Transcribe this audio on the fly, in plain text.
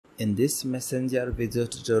In this Messenger video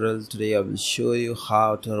tutorial today I will show you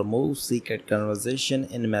how to remove secret conversation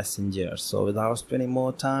in Messenger. So without spending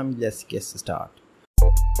more time, let's get started.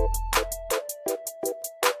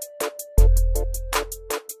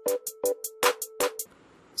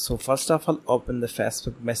 So first of all, open the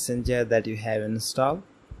Facebook Messenger that you have installed.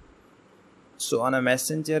 So on a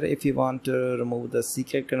Messenger, if you want to remove the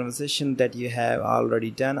secret conversation that you have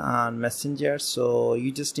already done on Messenger, so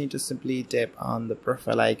you just need to simply tap on the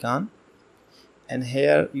profile icon, and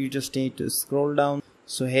here you just need to scroll down.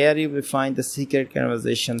 So here you will find the secret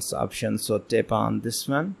conversations option, so tap on this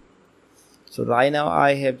one. So right now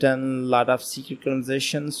I have done a lot of secret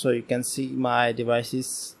conversations, so you can see my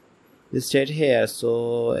devices listed here.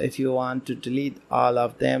 So if you want to delete all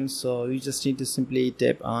of them, so you just need to simply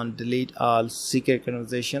tap on delete all secret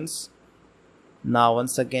conversations. Now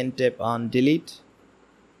once again tap on delete,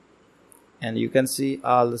 and you can see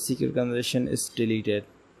all the secret conversation is deleted.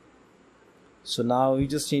 So now you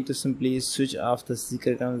just need to simply switch off the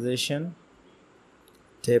secret conversation,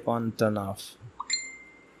 tap on turn off.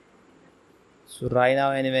 So right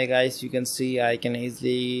now anyway guys, you can see I can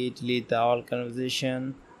easily delete the all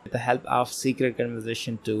conversation with the help of secret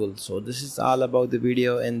conversation tool. So this is all about the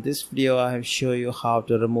video. In this video I have shown you how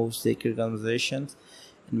to remove secret conversations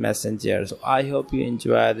in Messenger. So I hope you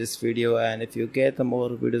enjoy this video, and if you get more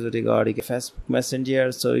videos regarding Facebook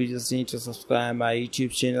Messenger, so you just need to subscribe my YouTube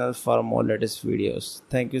channel for more latest videos.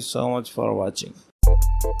 Thank you so much for watching.